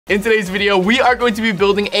In today's video, we are going to be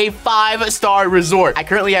building a 5-star resort. I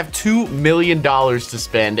currently have $2 million to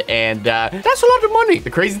spend, and that's a lot of money.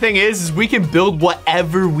 The crazy thing is we can build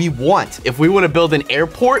whatever we want. If we want to build an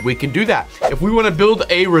airport, we can do that. If we want to build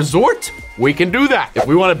a resort, we can do that. If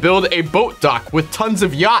we want to build a boat dock with tons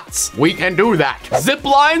of yachts, we can do that. Zip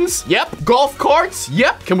lines? Yep. Golf carts?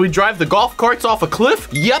 Yep. Can we drive the golf carts off a cliff?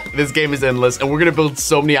 Yep. This game is endless, and we're going to build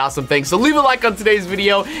so many awesome things. So leave a like on today's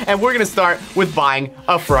video, and we're going to start with buying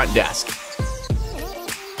a front desk.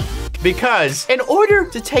 Because in order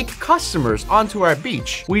to take customers onto our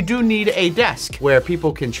beach, we do need a desk where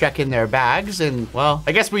people can check in their bags and, well,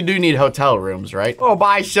 I guess we do need hotel rooms, right? We'll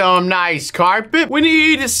buy some nice carpet. We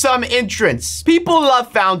need some entrance. People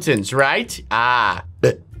love fountains, right? Ah,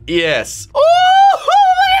 yes. Oh,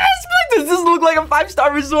 does this look like a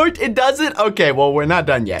 5-star resort? It doesn't? Okay, well, we're not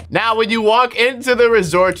done yet. Now, when you walk into the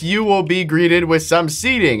resort, you will be greeted with some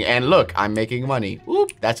seating. And look, I'm making money.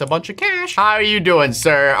 Oop, that's a bunch of cash. How are you doing,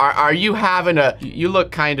 sir? Are you having a... You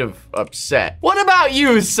look kind of upset. What about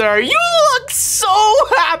you, sir? You look so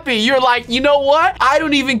happy. You're like, you know what? I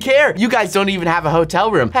don't even care. You guys don't even have a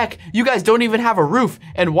hotel room. Heck, you guys don't even have a roof.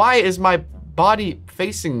 And why is my body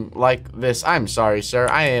facing like this? I'm sorry, sir.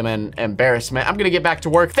 I am an embarrassment. I'm gonna get back to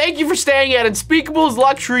work. Thank you for staying at Unspeakable's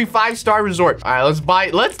luxury 5-star resort. All right, let's buy.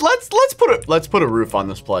 Let's put a roof on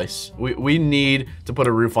this place. We need to put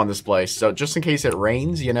a roof on this place. So just in case it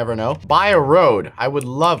rains, you never know. Buy a road. I would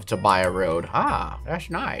love to buy a road. Ah, that's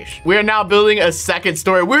nice. We are now building a 2nd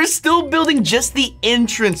story. We're still building just the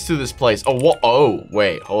entrance to this place. Oh,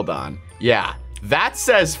 wait, hold on. Yeah. That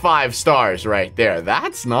says 5 stars right there.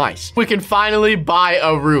 That's nice. We can finally buy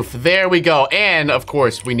a roof. There we go. And of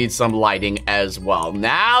course, we need some lighting as well.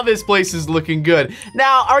 Now this place is looking good.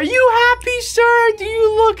 Now, are you happy, sir?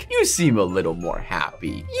 You seem a little more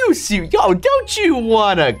happy. Yo, don't you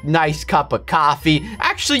want a nice cup of coffee?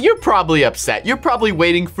 Actually, you're probably upset. You're probably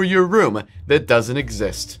waiting for your room that doesn't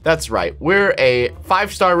exist. That's right. We're a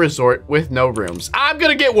 5-star resort with no rooms. I'm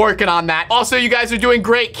gonna get working on that. Also, you guys are doing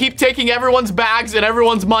great. Keep taking everyone's bags and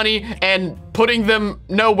everyone's money and putting them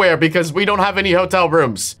nowhere because we don't have any hotel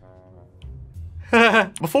rooms.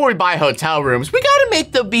 Before we buy hotel rooms, we gotta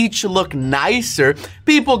make the beach look nicer.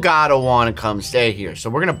 People gotta wanna come stay here. So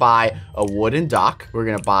we're gonna buy a wooden dock. We're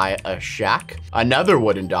gonna buy a shack, another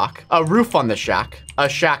wooden dock, a roof on the shack, a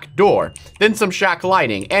shack door, then some shack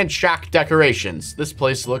lighting and shack decorations. This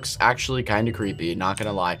place looks actually kind of creepy, not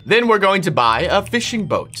gonna lie. Then we're going to buy a fishing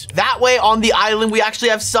boat. That way on the island, we actually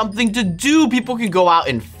have something to do. People can go out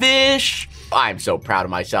and fish. I'm so proud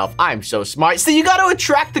of myself. I'm so smart. See, you got to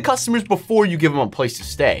attract the customers before you give them a place to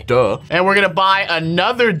stay. Duh. And we're going to buy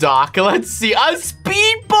another dock. Let's see. A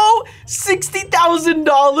speedboat?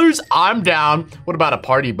 $60,000? I'm down. What about a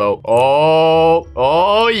party boat?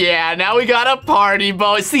 Oh, yeah. Now we got a party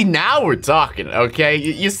boat. See, now we're talking, okay?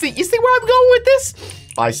 You see where I'm going with this?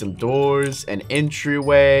 Buy some doors, an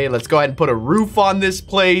entryway. Let's go ahead and put a roof on this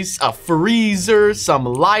place, a freezer, some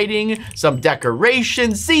lighting, some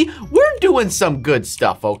decorations. See, we're doing some good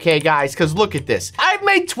stuff, okay, guys? Because look at this. I've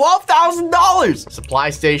made $12,000. Supply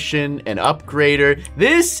station, an upgrader.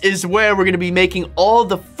 This is where we're going to be making all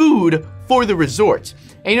the food for the resort.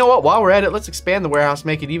 And you know what? While we're at it, let's expand the warehouse,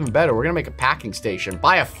 make it even better. We're going to make a packing station.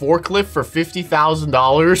 Buy a forklift for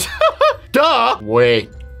 $50,000. Duh. Wait,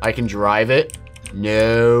 I can drive it?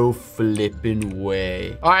 No flipping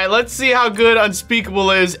way. All right, let's see how good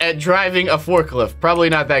Unspeakable is at driving a forklift. Probably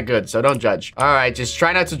not that good, so don't judge. All right, just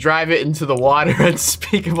try not to drive it into the water.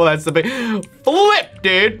 Unspeakable, that's the big flip,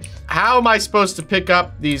 dude. How am I supposed to pick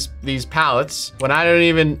up these pallets when I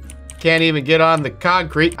can't even get on the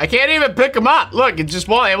concrete? I can't even pick them up. Look, it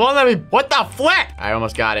won't let me. What the flip? I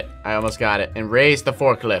almost got it. And raise the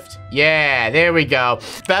forklift. Yeah, there we go.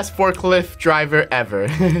 Best forklift driver ever.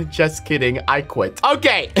 Just kidding, I quit.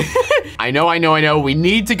 Okay. I know. We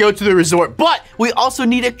need to go to the resort, but we also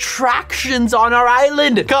need attractions on our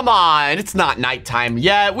island. Come on, it's not nighttime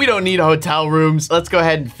yet. We don't need hotel rooms. Let's go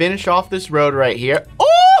ahead and finish off this road right here.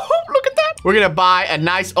 Oh, look at that. We're gonna buy a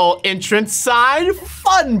nice old entrance sign,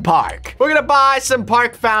 fun park. We're gonna buy some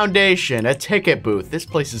park foundation, a ticket booth. This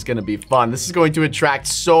place is gonna be fun. This is going to attract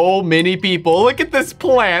so many people. Look at this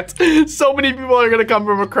plant. So many people are gonna come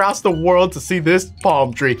from across the world to see this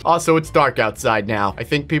palm tree. Also, it's dark outside now. I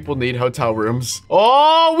think people need hotel rooms.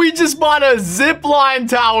 Oh, we just bought a zip line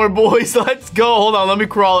tower, boys. Let's go. Hold on, let me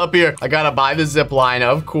crawl up here. I gotta buy the zip line,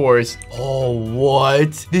 of course. Oh,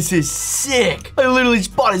 what? This is sick. I literally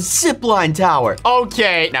just bought a zip line. skyline tower.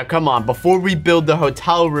 Okay, now come on. Before we build the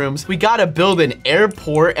hotel rooms, we gotta build an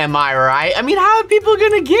airport, am I right? I mean, how are people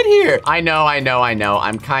gonna get here? I know.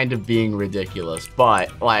 I'm kind of being ridiculous,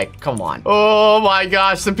 but like, come on. Oh my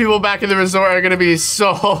gosh, the people back in the resort are gonna be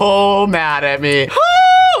so mad at me.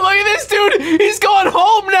 Look at this dude. He's going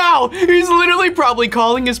home now. He's literally probably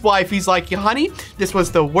calling his wife. He's like, honey, this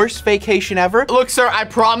was the worst vacation ever. Look, sir, I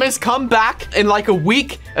promise, come back in like a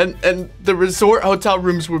week and the resort hotel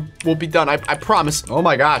rooms will be done. I promise. Oh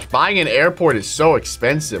my gosh, buying an airport is so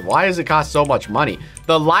expensive. Why does it cost so much money?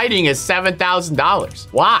 The lighting is $7,000.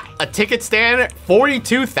 Why? A ticket stand,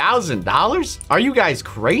 $42,000? Are you guys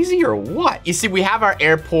crazy or what? You see, we have our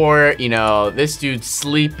airport, you know, this dude's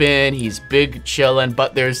sleeping, he's big chilling,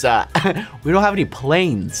 but there's, we don't have any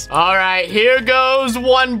planes. All right, here goes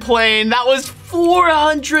one plane. That was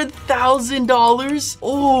 $400,000.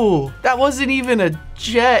 Oh, that wasn't even a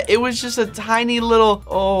jet. It was just a tiny little,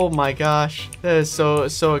 oh my gosh. That is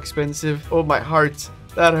so expensive. Oh, my heart.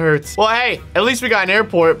 That hurts. Well, hey, at least we got an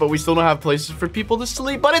airport, but we still don't have places for people to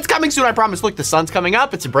sleep. But it's coming soon, I promise. Look, the sun's coming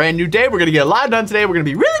up. It's a brand new day. We're gonna get a lot done today. We're gonna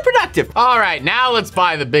be really productive. All right, now let's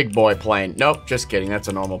buy the big boy plane. Nope, just kidding. That's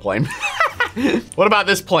a normal plane. What about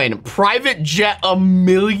this plane? Private jet, $1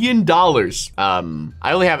 million.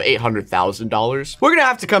 I only have $800,000. We're gonna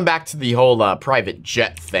have to come back to the whole private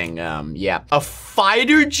jet thing. Yeah. A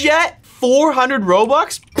fighter jet? 400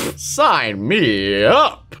 Robux? Sign me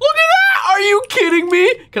up. Look at that! Are you kidding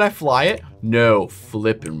me? Can I fly it? No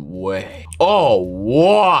flipping way. Oh,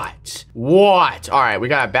 what? What? All right, we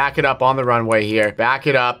gotta back it up on the runway here. Back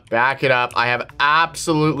it up, back it up. I have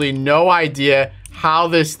absolutely no idea how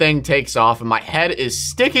this thing takes off, and my head is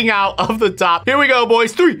sticking out of the top. Here we go,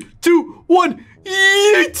 boys. 3, 2, 1,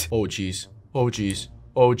 yeet! Oh, geez. Oh, geez.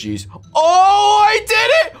 Oh, geez. Oh, I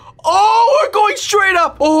did it! Oh, we're going straight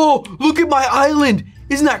up. Oh, look at my island.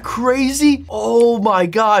 Isn't that crazy? Oh my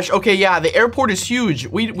gosh. Okay, yeah, the airport is huge.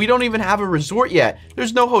 We don't even have a resort yet.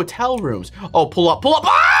 There's no hotel rooms. Oh, pull up, pull up.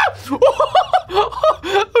 Ah!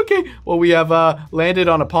 Okay, well, we have landed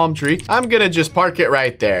on a palm tree. I'm gonna just park it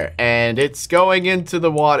right there, and it's going into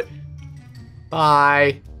the water.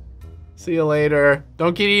 Bye. See you later.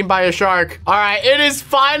 Don't get eaten by a shark. All right, it is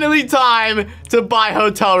finally time to buy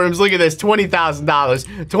hotel rooms. Look at this,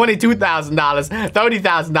 $20,000, $22,000,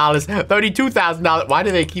 $30,000, $32,000. Why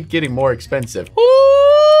do they keep getting more expensive?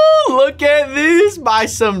 Ooh, look at this, buy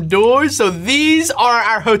some doors. So these are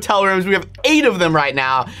our hotel rooms. We have 8 of them right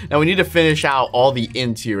now. Now we need to finish out all the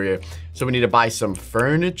interior. So we need to buy some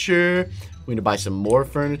furniture. We need to buy some more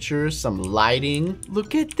furniture, some lighting.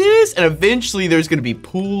 Look at this. And eventually there's gonna be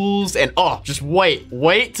pools and oh, just wait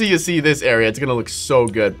till you see this area. It's gonna look so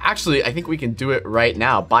good. Actually, I think we can do it right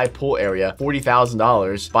now. Buy pool area,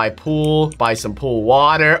 $40,000. Buy pool, buy some pool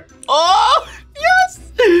water. Oh, yes.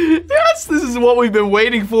 Yes, this is what we've been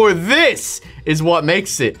waiting for. This is what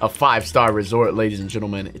makes it a 5-star resort, ladies and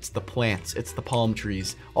gentlemen. It's the plants, it's the palm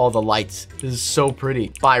trees, all the lights. This is so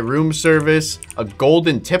pretty. Buy room service, a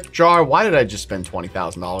golden tip jar. Why did I just spend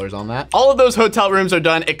 $20,000 on that? All of those hotel rooms are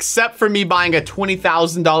done except for me buying a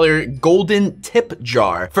 $20,000 golden tip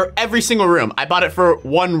jar for every single room. I bought it for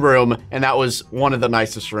one room, and that was one of the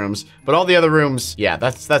nicest rooms. But all the other rooms, yeah,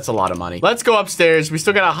 that's a lot of money. Let's go upstairs. We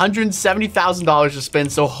still got $170,000 to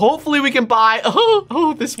spend, so hopefully we can buy,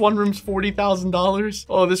 oh, this one room's $40,000.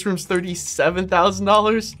 Oh, this room's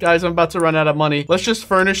 $37,000. Guys, I'm about to run out of money. Let's just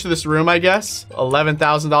furnish this room, I guess.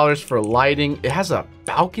 $11,000 for lighting. It has a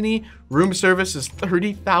balcony. Room service is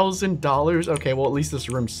 $30,000. Okay, well, at least this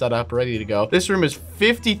room's set up, ready to go. This room is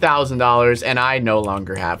 $50,000, and I no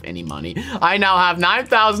longer have any money. I now have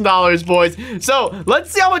 $9,000, boys. So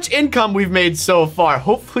let's see how much income we've made so far.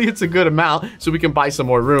 Hopefully it's a good amount so we can buy some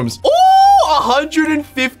more rooms. Ooh!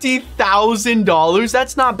 $150,000.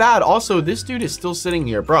 That's not bad. Also, this dude is still sitting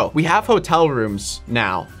here, bro. We have hotel rooms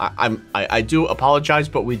now. I do apologize,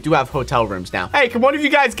 but we do have hotel rooms now. Hey, can one of you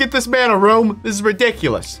guys get this man a room? This is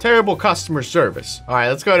ridiculous. Terrible customer service. All right,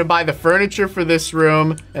 let's go ahead and buy the furniture for this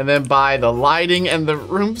room and then buy the lighting and the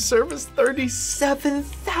room service.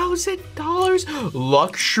 $37,000.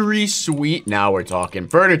 Luxury suite. Now we're talking.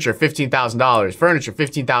 Furniture, $15,000. Furniture,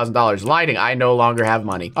 $15,000. Lighting, I no longer have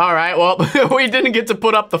money. All right, well, we didn't get to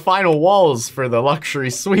put up the final walls for the luxury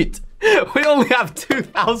suite. We only have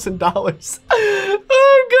 $2,000.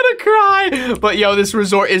 I'm gonna cry. But yo, this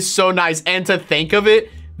resort is so nice. And to think of it,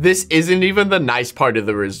 this isn't even the nice part of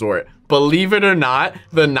the resort. Believe it or not,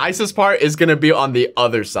 the nicest part is gonna be on the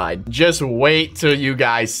other side. Just wait till you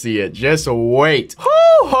guys see it. Just wait.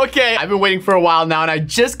 Whew, okay, I've been waiting for a while now, and I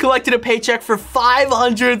just collected a paycheck for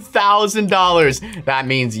 $500,000. That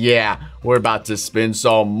means, yeah, We're about to spend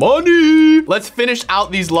some money. Let's finish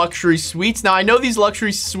out these luxury suites. Now, I know these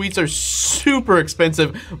luxury suites are super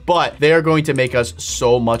expensive, but they are going to make us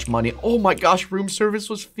so much money. Oh my gosh, room service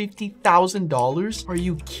was $50,000. Are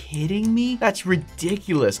you kidding me? That's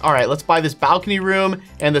ridiculous. All right, let's buy this balcony room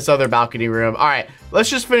and this other balcony room. All right, let's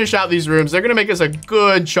just finish out these rooms. They're gonna make us a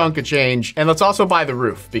good chunk of change. And let's also buy the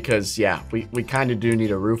roof because yeah, we kind of do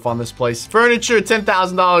need a roof on this place. Furniture,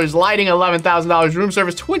 $10,000. Lighting, $11,000. Room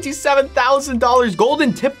service, $27,000.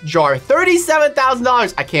 Golden tip jar,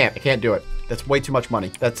 $37,000. I can't do it. That's way too much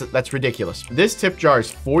money. That's ridiculous. This tip jar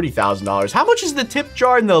is $40,000. How much is the tip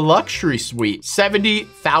jar in the luxury suite?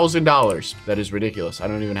 $70,000. That is ridiculous. I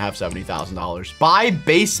don't even have $70,000. Buy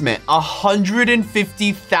basement,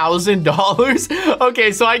 $150,000.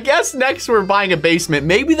 Okay, so I guess next we're buying a basement.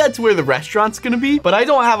 Maybe that's where the restaurant's gonna be, but I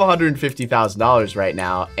don't have $150,000 right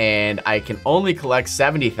now, and I can only collect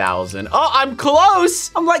 $70,000. Oh, I'm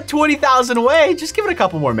close. I'm like 20,000 away. Just give it a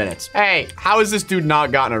couple more minutes. Hey, how has this dude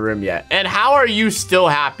not gotten a room yet? And how are you still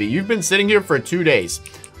happy? You've been sitting here for 2 days.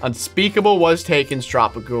 Unspeakable Was Taken's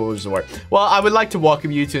Tropical Resort. Well, I would like to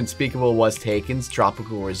welcome you to Unspeakable Was Taken's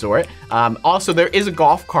Tropical Resort. Also, there is a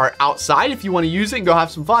golf cart outside if you want to use it and go have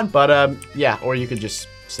some fun. But yeah, or you could just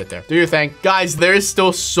sit there. Do your thing. Guys, there is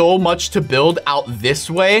still so much to build out this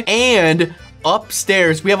way. And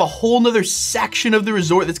upstairs, we have a whole nother section of the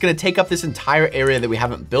resort that's gonna take up this entire area that we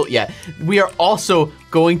haven't built yet. We are also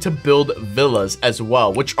going to build villas as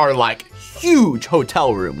well, which are like huge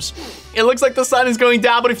hotel rooms. It looks like the sun is going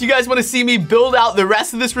down, but if you guys want to see me build out the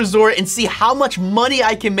rest of this resort and see how much money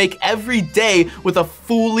I can make every day with a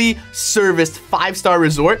fully serviced 5-star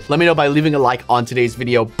resort, let me know by leaving a like on today's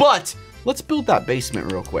video. But let's build that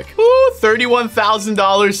basement real quick. Ooh,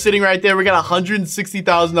 $31,000 sitting right there. We got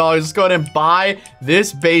 $160,000. Let's go ahead and buy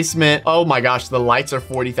this basement. Oh my gosh, the lights are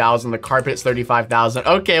 $40,000. The carpet's $35,000.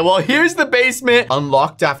 Okay, well, here's the basement.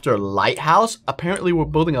 Unlocked after lighthouse. Apparently, we're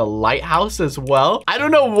building a lighthouse as well. I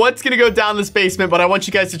don't know what's gonna go down this basement, but I want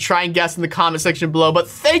you guys to try and guess in the comment section below. But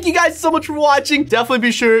thank you guys so much for watching. Definitely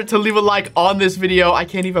be sure to leave a like on this video. I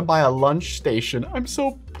can't even buy a lunch station. I'm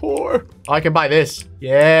so poor. Oh, I can buy this.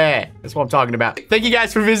 Yeah, that's what I'm talking about. Thank you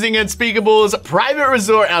guys for visiting Unspeakable's private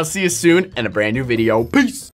resort, and I'll see you soon in a brand new video. Peace.